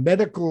a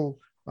medical,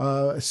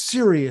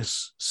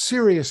 serious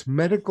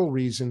medical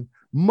reason,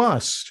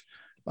 must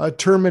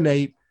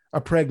terminate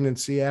a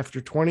pregnancy after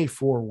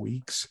 24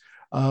 weeks.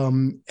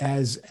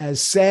 As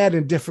sad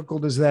and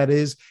difficult as that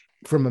is,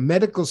 from a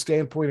medical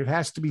standpoint, it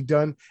has to be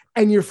done.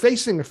 And you're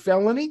facing a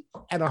felony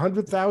and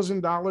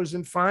 $100,000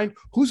 in fine.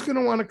 Who's going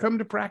to want to come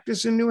to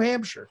practice in New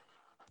Hampshire?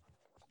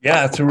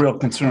 Yeah, it's a real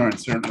concern.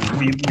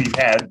 Certainly, we've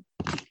had,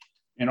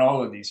 in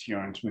all of these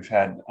hearings, we've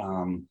had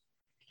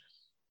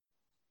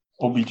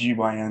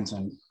OBGYNs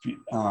and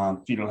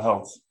fetal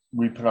health,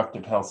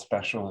 reproductive health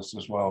specialists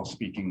as well,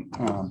 speaking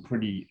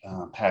pretty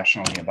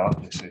passionately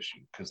about this issue.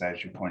 Because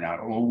as you point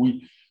out,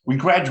 we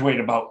graduate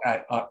up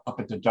at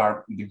the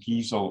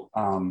Giesel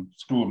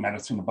School of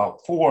Medicine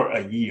about 4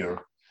 a year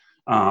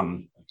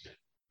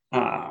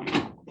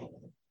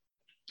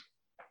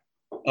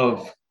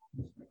of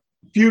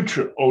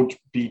future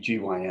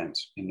OBGYNs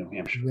in New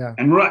Hampshire. Yeah.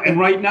 And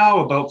right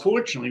now,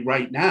 fortunately,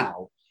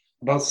 about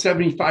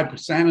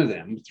 75% of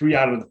them, 3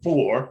 out of the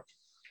 4,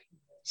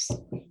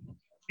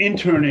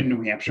 intern in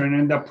New Hampshire and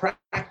end up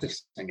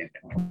practicing in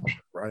New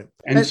Hampshire. Right.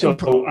 And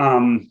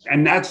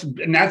that's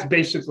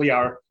basically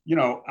our,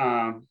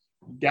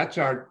 that's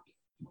our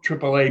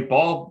AAA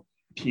ball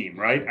team,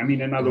 right? I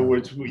mean, in other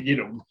words, we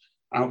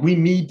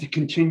need to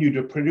continue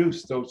to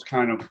produce those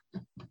kind of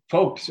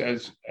folks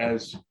as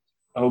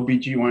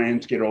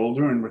OBGYNs get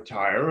older and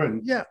retire,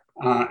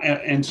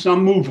 and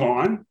some move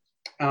on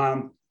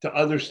to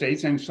other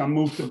states, and some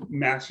move to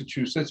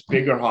Massachusetts,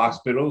 bigger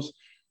hospitals,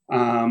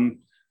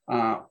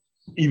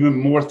 even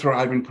more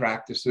thriving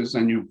practices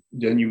than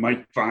you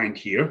might find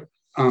here.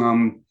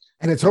 And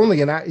it's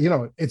only an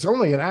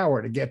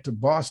hour to get to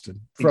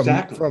Boston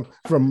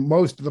from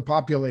most of the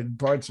populated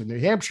parts of New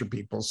Hampshire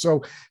people.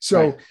 So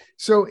right.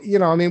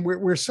 I mean,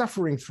 we're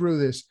suffering through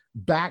this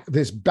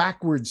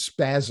backward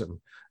spasm,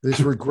 this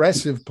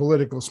regressive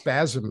political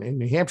spasm in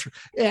New Hampshire.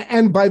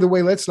 And by the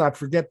way, let's not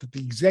forget that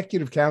the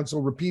Executive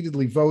Council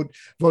repeatedly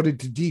voted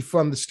to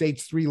defund the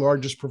state's 3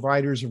 largest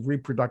providers of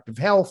reproductive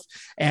health.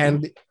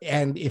 And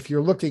if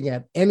you're looking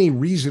at any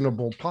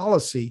reasonable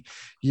policy,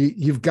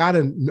 you've got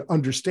to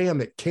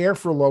understand that care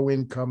for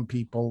low-income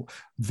people,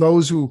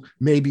 those who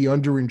may be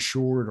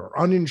underinsured or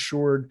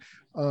uninsured,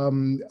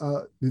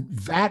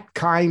 that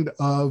kind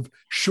of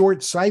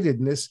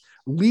short-sightedness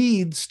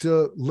leads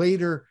to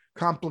later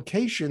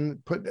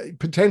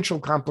potential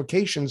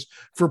complications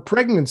for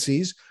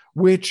pregnancies,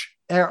 which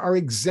are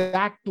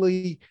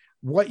exactly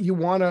what you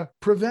want to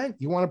prevent.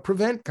 You want to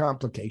prevent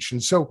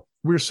complications. So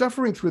we're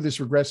suffering through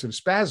this regressive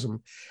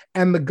spasm,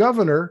 and the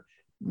governor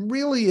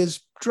really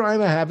is trying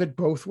to have it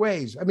both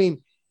ways. I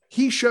mean,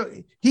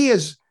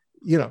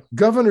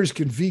 governors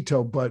can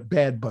veto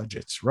bad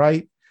budgets,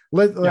 right?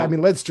 I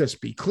mean, let's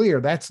just be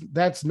clear.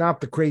 That's not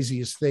the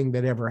craziest thing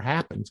that ever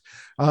happened.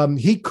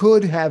 He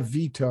could have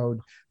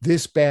vetoed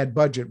this bad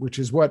budget, which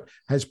is what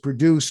has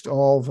produced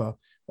all the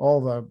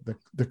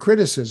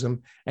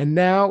criticism, and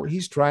now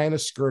he's trying to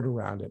skirt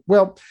around it.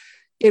 Well,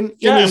 and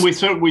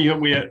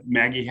we had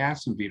Maggie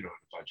Hassan vetoed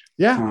the budget.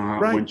 Yeah,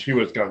 right. When she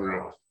was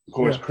governor Of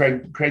course,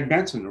 Craig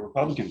Benson, the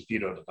Republican,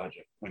 vetoed the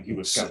budget when he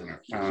was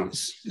governor.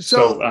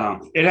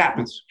 It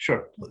happens,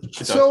 sure.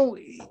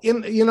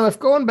 If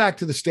going back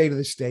to the state of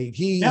the state,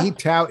 he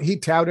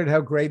touted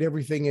how great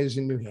everything is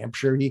in New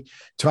Hampshire. He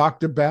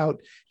talked about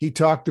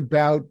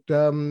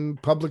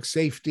public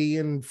safety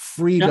and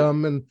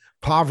freedom and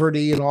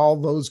poverty and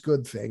all those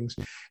good things,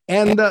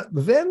 and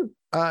then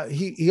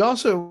he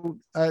also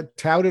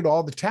touted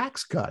all the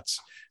tax cuts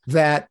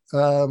that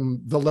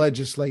the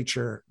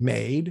legislature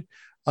made.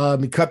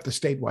 He cut the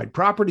statewide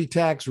property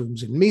tax,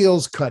 rooms and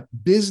meals, cut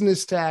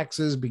business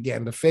taxes,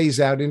 began to phase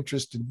out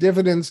interest and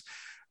dividends.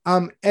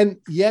 And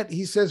yet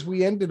he says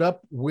we ended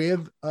up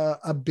with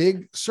a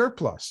big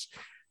surplus.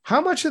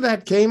 How much of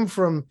that came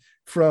from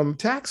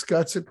tax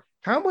cuts, and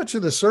how much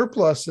of the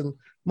surplus and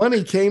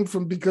money came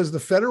from because the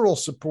federal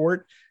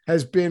support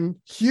has been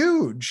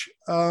huge,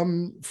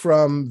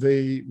 from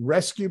the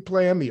rescue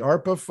plan, the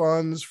ARPA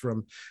funds,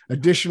 from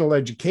additional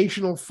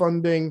educational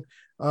funding?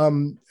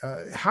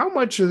 How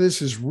much of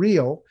this is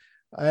real,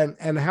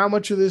 and how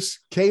much of this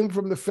came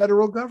from the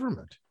federal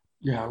government?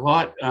 Yeah, a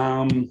lot.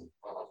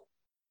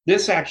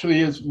 This actually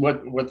is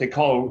what they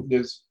call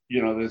this,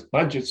 this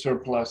budget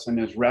surplus and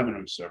this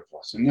revenue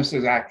surplus. And this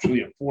is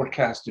actually a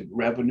forecasted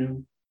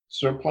revenue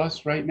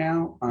surplus right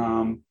now.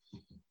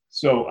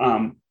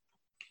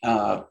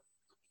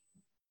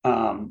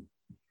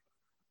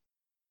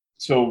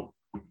 So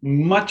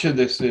much of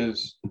this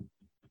is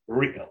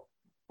real.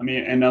 I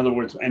mean, in other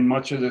words, and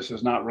much of this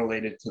is not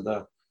related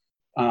to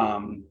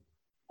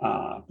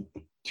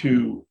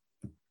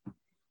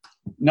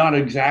not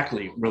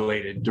exactly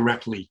related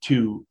directly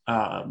to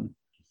all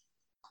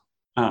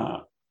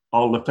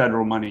the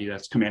federal money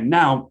that's come in.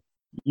 Now,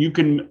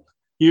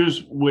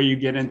 here's where you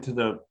get into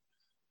the,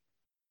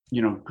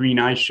 green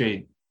eye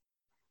shade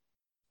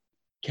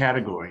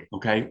category,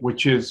 okay,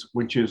 which is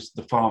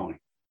the following,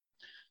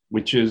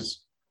 which is,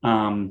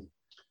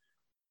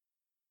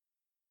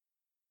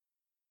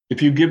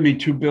 if you give me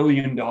 $2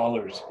 billion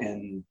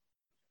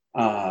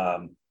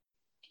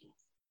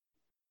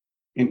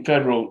in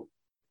federal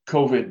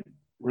COVID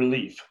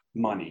relief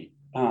money,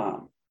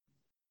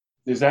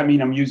 does that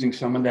mean I'm using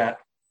some of that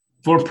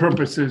for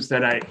purposes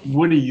that I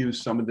would have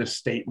used some of the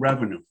state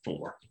revenue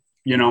for?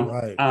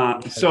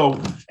 Right.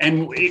 So,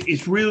 and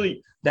it's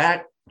really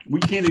that we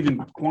can't even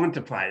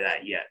quantify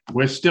that yet.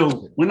 We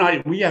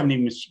haven't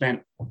even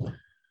spent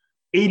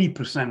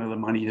 80% of the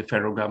money the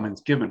federal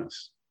government's given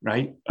us.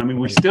 Right. I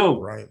mean,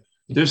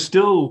 there's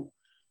still,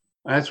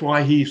 that's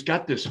why he's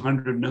got this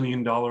 $100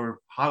 million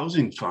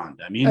housing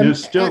fund. I mean,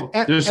 there's still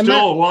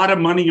a lot of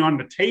money on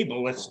the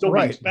table that's still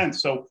being spent.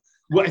 So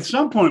at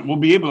some point we'll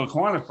be able to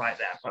quantify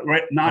that, but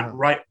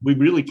we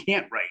really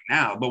can't right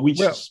now, but we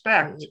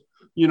suspect,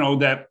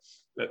 that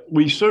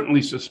we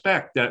certainly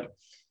suspect that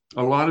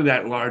a lot of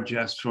that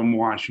largesse from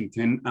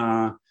Washington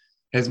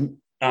has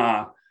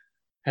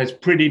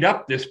prettied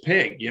up this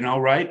pig,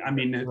 right? I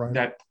mean,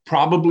 that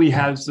probably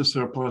has the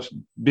surplus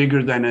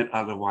bigger than it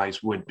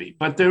otherwise would be.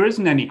 But there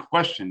isn't any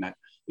question that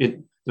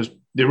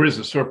there is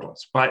a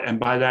surplus. And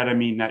by that, I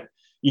mean that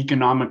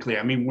economically,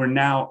 I mean, we're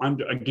now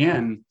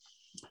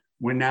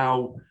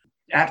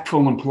at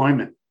full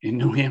employment in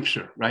New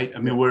Hampshire, right? I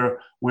mean, we're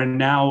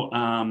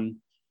now,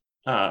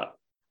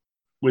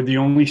 we're the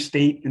only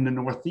state in the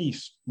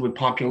Northeast with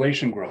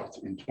population growth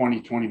in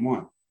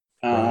 2021.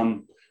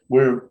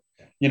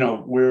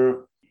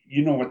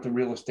 You know what the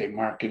real estate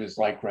market is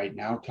like right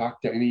now. Talk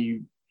to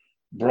any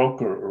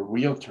broker or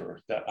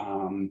realtor. That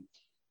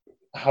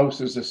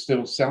houses are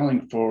still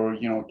selling for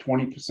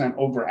 20%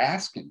 over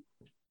asking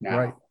now,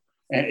 right?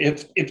 And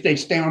if they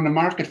stay on the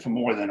market for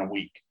more than a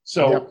week.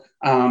 So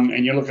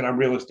and you look at our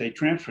real estate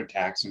transfer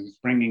tax, and it's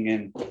bringing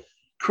in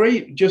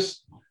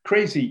just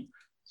crazy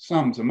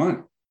sums of money,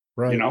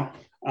 right?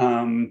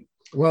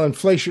 Well,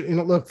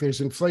 inflation, look,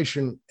 there's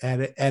inflation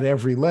at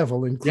every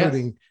level,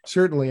 including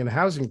certainly in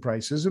housing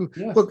prices. And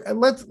look, I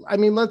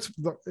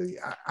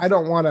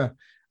don't want to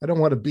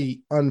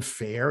be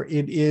unfair.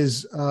 It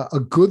is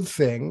a good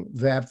thing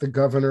that the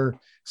governor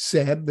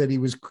said that he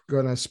was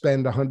going to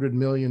spend $100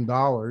 million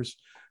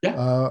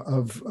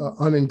of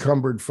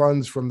unencumbered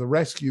funds from the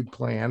rescue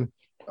plan,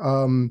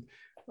 from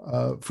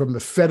the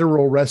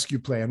federal rescue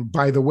plan.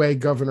 By the way,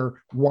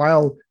 Governor,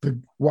 while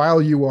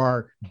you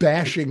are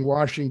bashing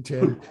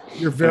Washington,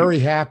 you're very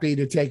happy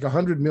to take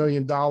 $100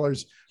 million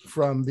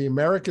from the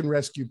American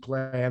Rescue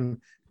Plan,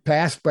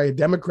 passed by a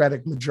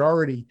Democratic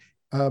majority,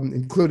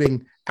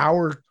 including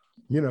our,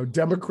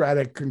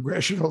 Democratic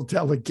congressional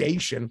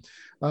delegation.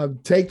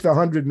 Take the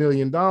 $100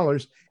 million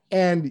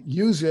and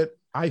use it,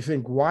 I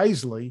think,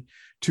 wisely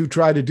to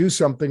try to do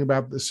something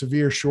about the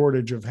severe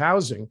shortage of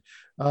housing.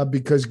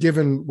 Because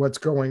given what's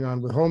going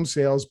on with home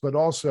sales, but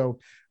also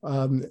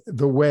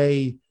the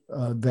way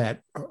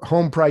that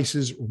home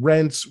prices,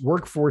 rents,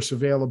 workforce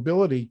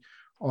availability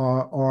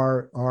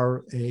are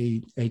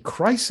a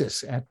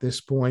crisis at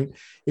this point,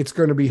 it's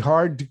going to be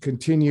hard to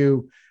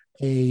continue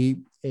a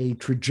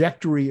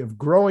trajectory of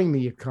growing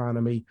the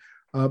economy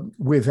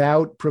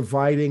without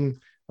providing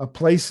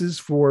places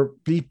for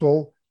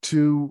people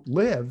to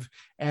live.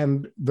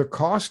 And the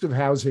cost of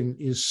housing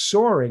is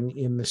soaring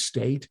in the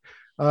state.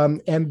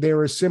 And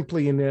there is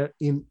simply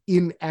an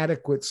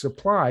inadequate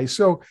supply.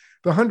 So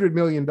the $100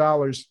 million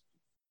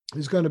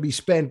is going to be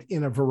spent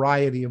in a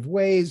variety of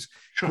ways,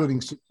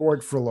 including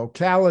support for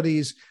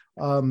localities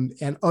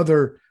and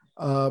other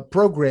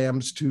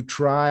programs to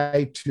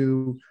try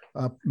to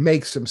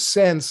make some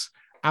sense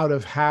out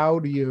of how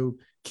do you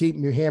keep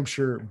New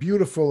Hampshire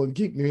beautiful and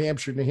keep New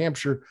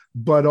Hampshire,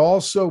 but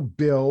also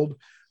build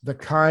the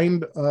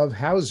kind of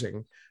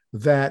housing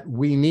that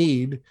we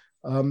need.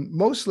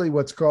 Mostly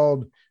what's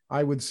called,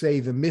 I would say,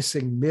 the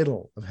missing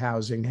middle of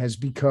housing has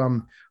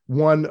become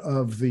one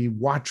of the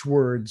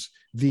watchwords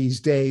these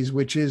days,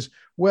 which is,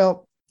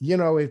 well,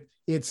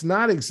 it's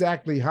not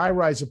exactly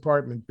high-rise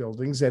apartment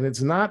buildings and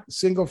it's not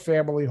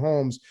single-family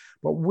homes,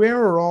 but where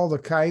are all the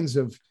kinds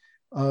of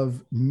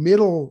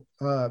middle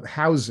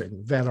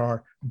housing that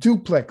are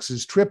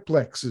duplexes,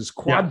 triplexes,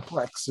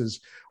 quadplexes?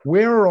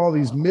 Where are all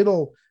these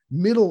middle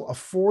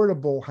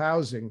affordable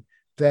housing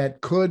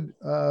that could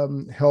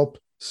help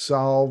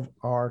solve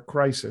our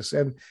crisis?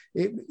 And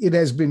it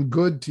has been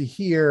good to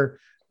hear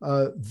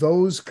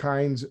those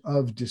kinds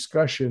of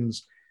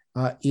discussions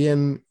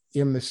in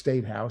the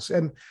State House.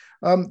 And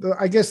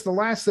I guess the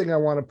last thing I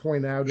want to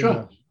point out in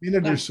the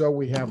minute or so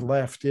we have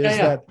left is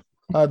that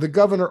the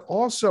governor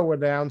also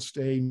announced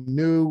a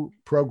new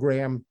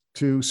program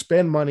to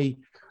spend money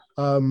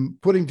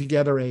putting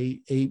together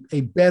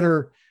a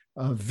better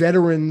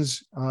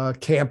veterans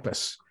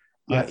campus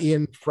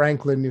in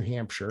Franklin, New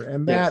Hampshire.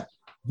 And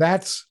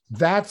that's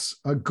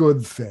a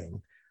good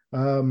thing.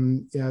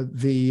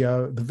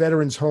 The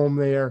veterans home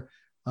there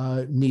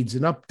needs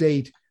an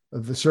update.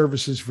 The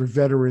services for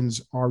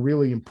veterans are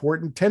really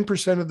important.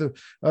 10%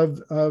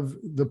 of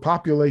the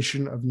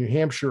population of New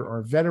Hampshire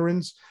are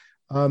veterans,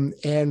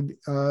 and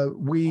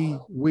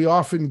we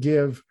often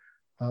give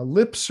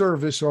lip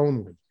service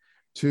only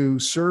to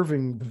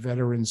serving the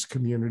veterans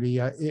community.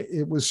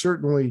 It was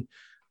certainly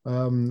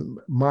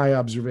my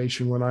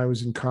observation when I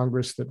was in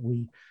Congress that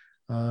we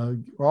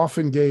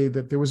often gave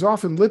that there was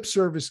often lip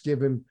service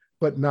given,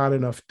 but not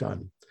enough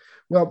done.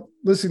 Well,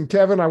 listen,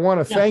 Kevin, I want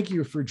to thank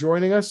you for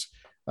joining us.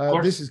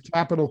 This is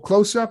Capitol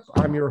Close-Up.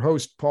 I'm your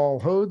host,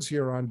 Paul Hodes,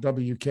 here on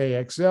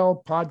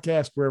WKXL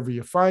podcast, wherever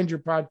you find your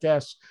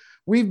podcasts.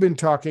 We've been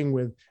talking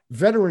with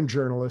veteran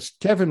journalist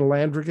Kevin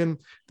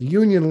Landrigan, the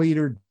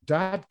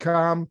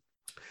unionleader.com.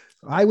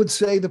 I would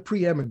say the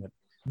preeminent,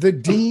 the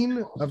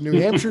dean of New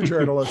Hampshire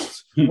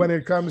journalists when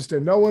it comes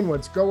to knowing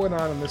what's going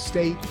on in the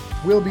state.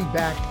 We'll be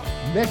back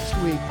next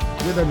week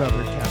with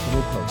another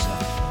Capitol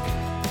Close-Up.